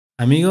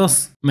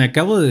Amigos, me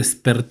acabo de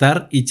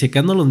despertar y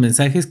checando los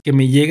mensajes que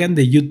me llegan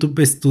de YouTube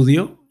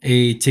Studio,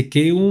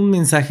 chequé un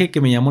mensaje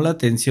que me llamó la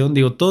atención.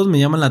 Digo, todos me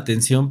llaman la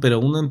atención,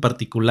 pero uno en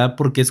particular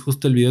porque es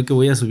justo el video que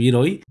voy a subir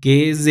hoy,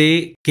 que es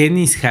de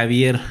Kenis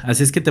Javier.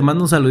 Así es que te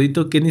mando un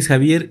saludito, Kenis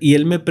Javier, y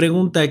él me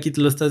pregunta, aquí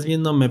te lo estás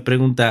viendo, me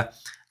pregunta: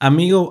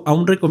 amigo,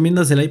 ¿aún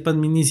recomiendas el iPad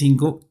Mini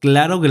 5?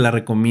 Claro que la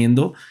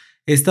recomiendo.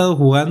 He estado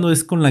jugando,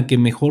 es con la que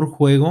mejor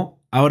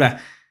juego. Ahora,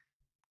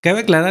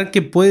 cabe aclarar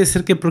que puede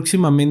ser que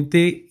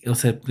próximamente, o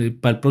sea,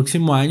 para el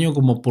próximo año,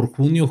 como por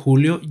junio,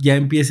 julio, ya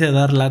empiece a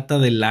dar lata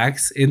de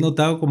lags. He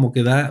notado como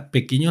que da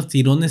pequeños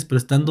tirones, pero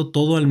estando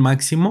todo al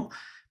máximo.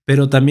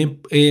 Pero también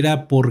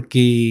era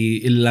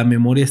porque la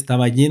memoria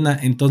estaba llena.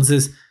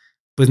 Entonces,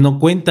 pues no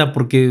cuenta,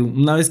 porque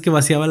una vez que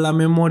vaciaba la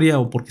memoria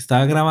o porque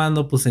estaba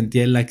grabando, pues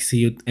sentía el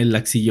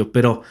laxillo.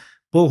 Pero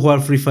puedo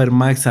jugar Free Fire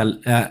Max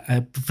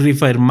Free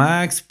Fire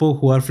Max, puedo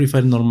jugar Free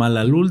Fire normal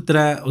al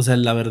Ultra. O sea,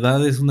 la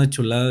verdad es una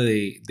chulada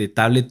de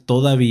tablet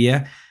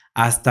todavía.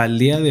 Hasta el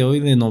día de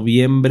hoy de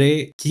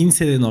noviembre,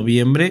 15 de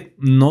noviembre.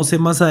 No sé,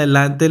 más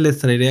adelante les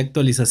traeré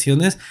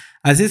actualizaciones.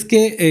 Así es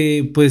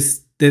que,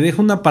 pues te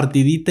dejo una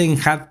partidita en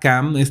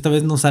Hatcam. Esta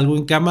vez no salgo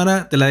en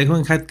cámara, te la dejo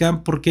en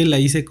Hatcam porque la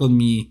hice con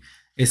mi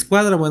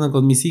escuadra, bueno,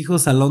 con mis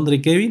hijos, Alondra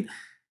y Kevin.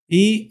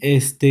 Y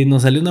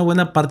nos salió una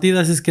buena partida,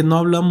 así es que no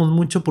hablamos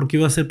mucho porque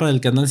iba a ser para el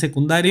canal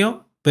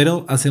secundario,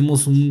 pero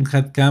hacemos un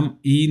Hatcam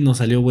y nos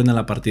salió buena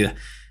la partida.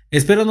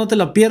 Espero no te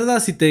la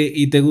pierdas y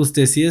te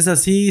guste. Si es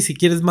así, si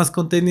quieres más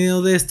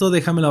contenido de esto,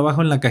 déjamelo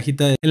abajo en la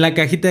cajita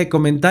de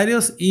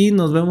comentarios y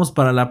nos vemos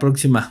para la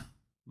próxima.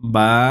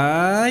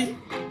 Bye.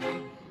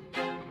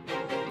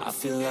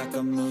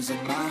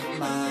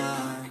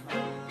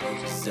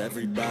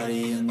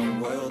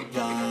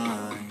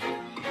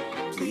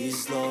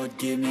 Please, Lord,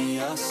 give me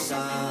a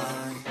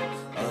sign,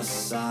 a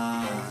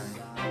sign.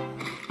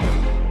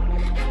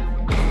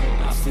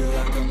 I feel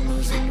like I'm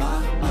losing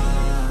my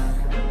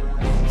mind.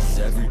 Is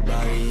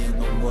everybody in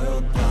the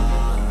world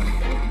blind?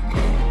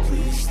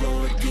 Please,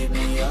 Lord, give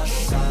me a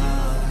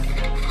sign,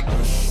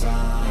 a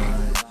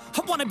sign.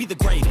 I wanna be the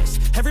greatest.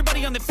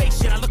 Everybody on the fake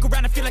shit. I look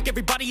around and feel like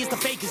everybody is the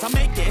fakest. I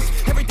make this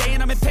every day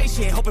and I'm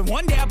impatient, hoping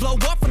one day I blow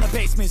up from the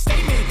basement.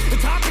 Statement, the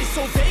top is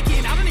so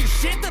vacant. I don't hear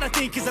shit that I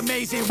think is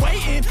amazing.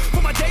 Waiting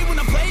for my day when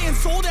I'm playing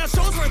sold out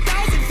shows for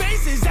 1,000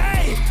 faces.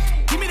 Hey,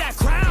 give me that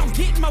crown,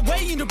 get in my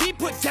way and to be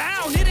put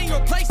down. It ain't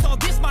your place, all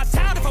this my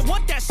town. If I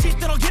want that shit,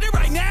 then I'll get it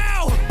right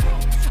now.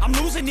 I'm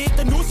losing it,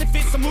 the noose it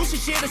fits, I'm losing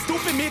shit. A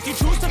stupid myth, you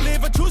choose to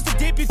live or choose to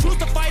dip. You choose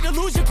to fight or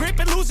lose your grip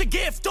and lose a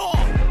gift. Oh,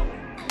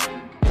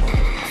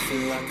 I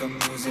feel like I'm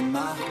losing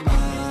my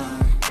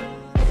mind.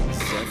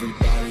 Is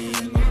everybody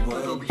in the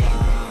world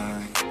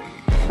blind?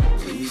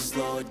 Please,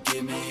 Lord,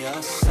 give me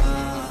a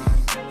sign,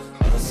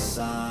 a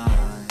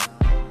sign.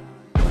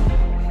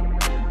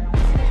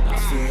 I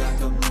feel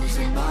like I'm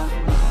losing my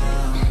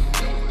mind.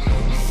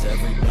 Is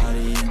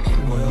everybody in the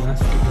world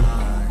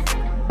blind?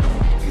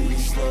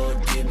 Please, Lord,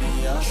 give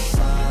me a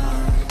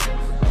sign,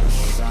 a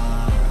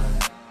sign.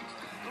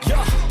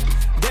 Yeah.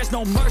 There's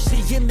no mercy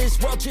in this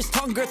world, just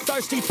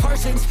hunger-thirsty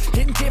persons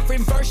in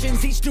different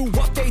versions, each new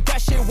update,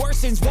 that shit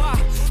worsens. Why?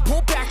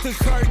 Pull back the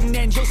curtain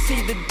and you'll see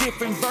the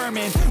different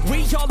vermin.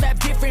 We all have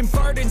different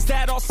burdens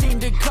that all seem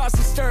to cause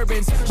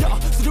disturbance. Yo,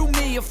 so do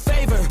me a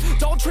favor,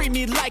 don't treat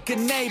me like a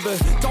neighbor.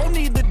 Don't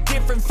need the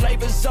different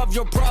flavors of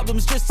your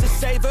problems just to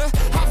savor.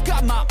 I've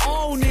got my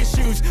own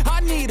issues, I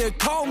need a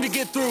comb to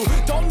get through.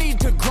 Don't need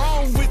to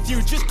groan with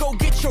you, just go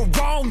get your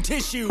own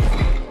tissue.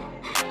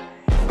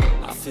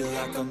 I feel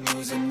like I'm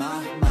losing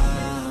my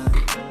mind.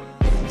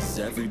 Is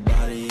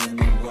everybody in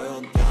the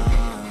world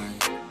blind?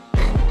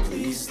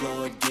 Please,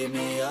 Lord, give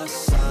me a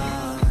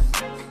sign,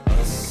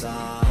 a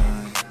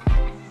sign.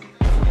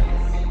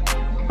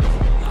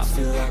 I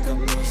feel like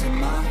I'm losing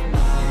my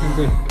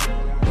mind.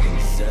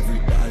 Is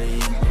everybody in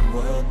the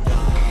world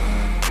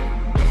blind?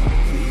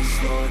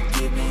 Please, Lord,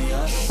 give me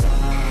a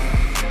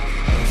sign,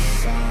 a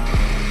sign.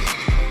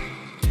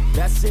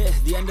 That's it,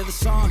 the end of the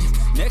song.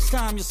 Next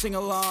time you'll sing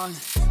along.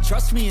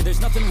 Trust me, there's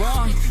nothing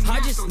wrong. I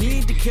just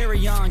need to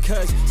carry on,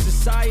 cause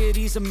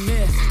society's a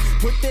myth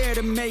put there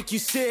to make you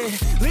sit.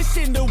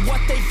 Listen to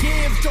what they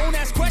give. Don't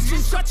ask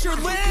questions, shut your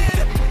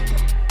lid.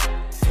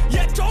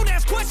 Yeah, don't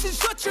ask questions,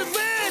 shut your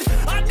lid.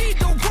 I need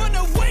to run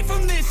away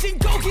from this and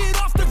go get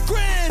off the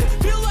grid.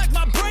 Feel like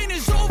my brain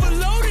is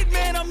overloaded,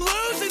 man, I'm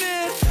losing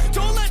it.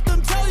 Don't let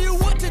them tell you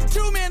what to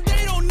do, man,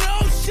 they don't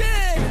know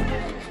shit.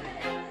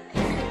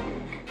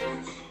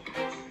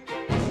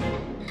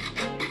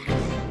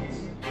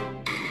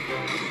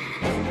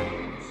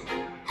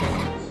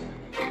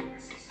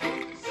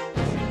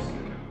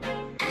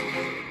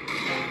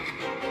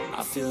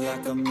 I feel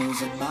like I'm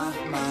losing my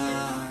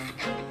mind.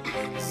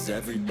 Is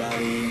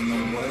everybody in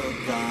the world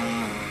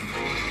blind?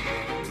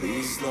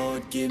 Please,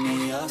 Lord, give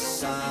me a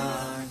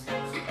sign,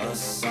 a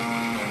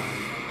sign.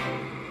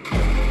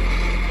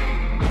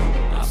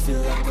 I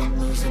feel like I'm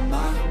losing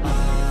my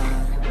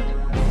mind.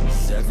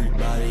 Is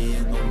everybody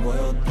in the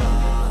world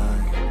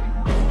blind?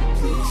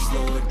 Please,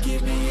 Lord,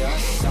 give me a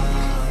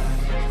sign,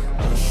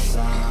 a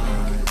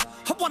sign.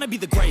 wanna be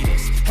the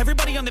greatest.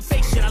 Everybody on the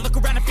fake shit. I look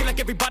around and feel like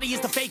everybody is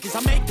the fakest.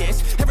 I make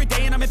this every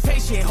day and I'm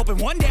impatient, hoping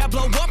one day I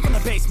blow up from the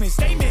basement.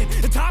 Statement,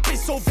 the top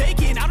is so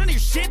vacant. I don't hear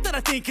shit that I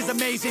think is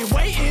amazing.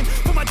 Waiting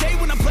for my day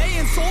when I'm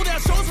playing sold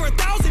out shows for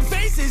 1,000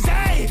 faces.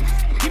 Hey,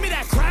 give me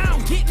that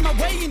crown, get in my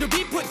way and to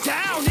be put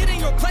down. It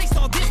ain't your place,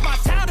 all this my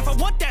town. If I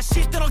want that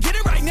shit, then I'll get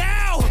it right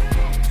now.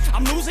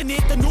 I'm losing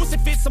it, the noose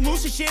it fits, I'm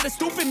losing shit. A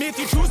stupid myth,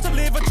 you choose to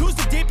live or choose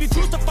to dip. You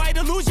choose to fight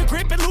or lose your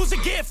grip and lose a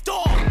gift.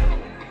 Oh,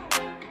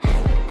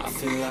 I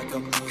feel like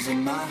I'm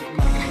losing my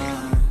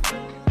mind.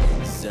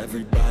 Is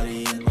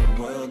everybody in the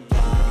world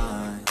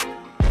blind?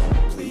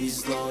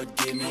 Please, Lord,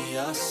 give me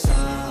a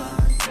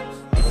sign,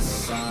 a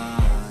sign.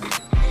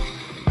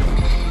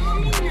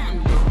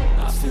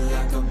 I feel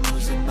like I'm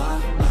losing my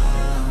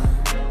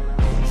mind.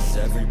 Is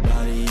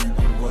everybody in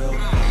the world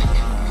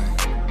blind?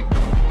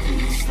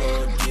 Please,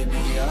 Lord, give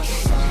me a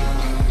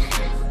sign,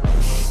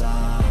 a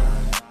sign.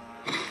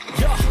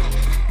 yeah.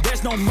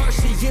 There's no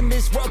mercy in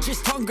this world,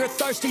 just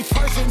hunger-thirsty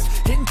persons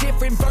in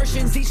different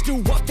versions. Each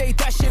new update,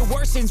 that shit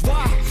worsens.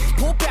 Why?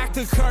 Pull back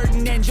the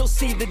curtain and you'll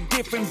see the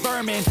different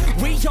vermin.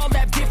 We all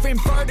have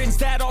different burdens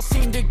that all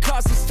seem to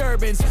cause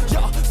disturbance.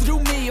 Yo, so do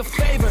me a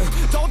favor,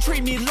 don't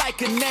treat me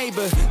like a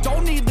neighbor.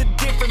 Don't need the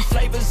different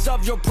flavors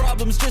of your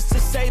problems just to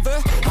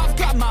savor. I've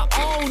got my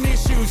own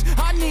issues,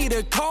 I need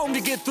a comb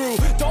to get through.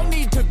 Don't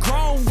need to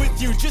groan with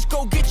you, just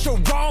go get your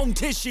own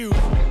tissue.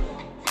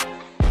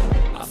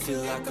 I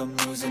feel like I'm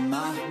losing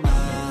my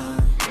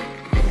mind.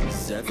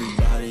 Is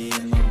everybody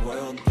in the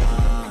world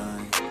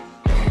blind?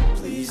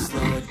 Please,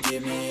 Lord,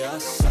 give me a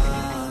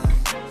sign,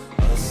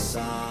 a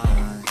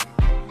sign.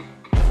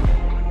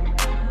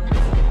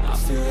 I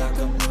feel like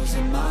I'm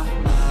losing my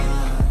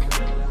mind.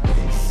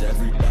 Is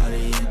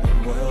everybody in the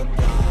world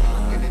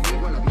blind?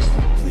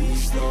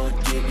 Please, Lord,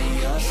 give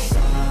me a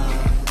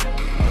sign,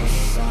 a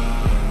sign.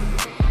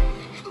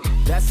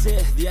 That's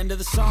it, the end of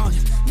the song.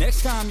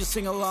 Next time you'll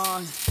sing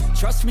along.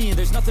 Trust me,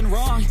 there's nothing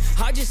wrong.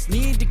 I just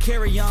need to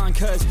carry on,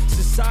 cause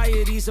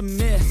society's a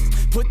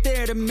myth put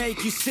there to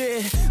make you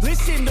sit.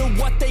 Listen to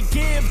what they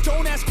give.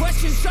 Don't ask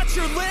questions, shut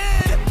your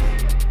lid.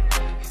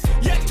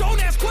 Yeah,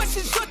 don't ask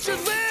questions, shut your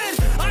lid.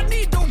 I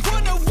need to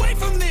run away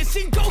from this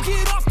and go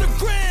get off the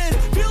grid.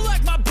 Feel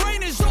like my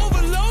brain is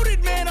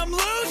overloaded, man, I'm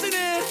losing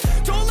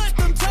it. Don't let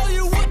them tell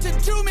you what to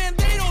do, man,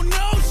 they don't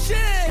know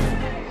shit.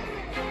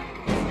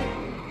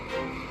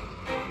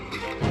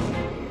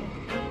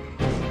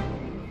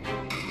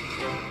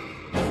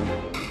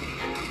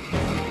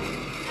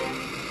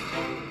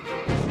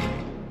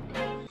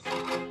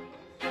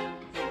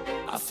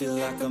 I feel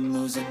like I'm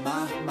losing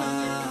my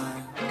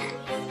mind.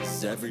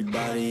 Is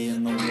everybody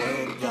in the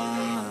world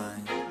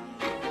blind?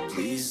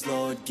 Please,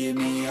 Lord, give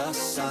me a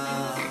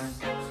sign,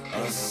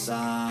 a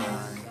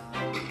sign.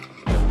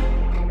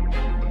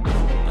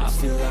 I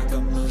feel like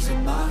I'm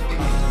losing my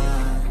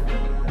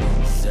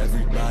mind. Is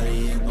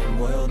everybody in the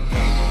world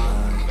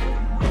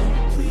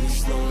blind?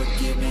 Please, Lord,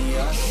 give me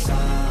a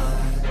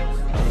sign,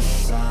 a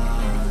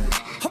sign.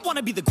 I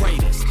wanna be the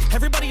greatest.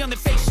 Everybody on the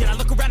fake shit. I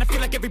look around and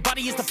feel like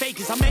everybody is the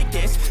fakest. I make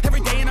this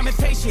every day and I'm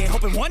impatient,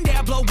 hoping one day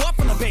I blow up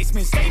from the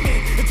basement.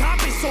 Statement, the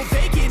top is so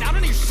vacant. I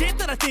don't hear shit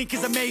that I think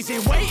is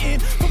amazing. Waiting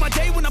for my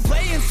day when I'm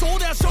playing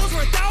sold out shows for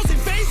 1,000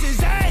 faces.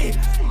 Hey,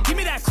 give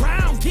me that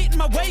crown, get in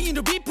my way and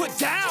to be put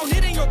down.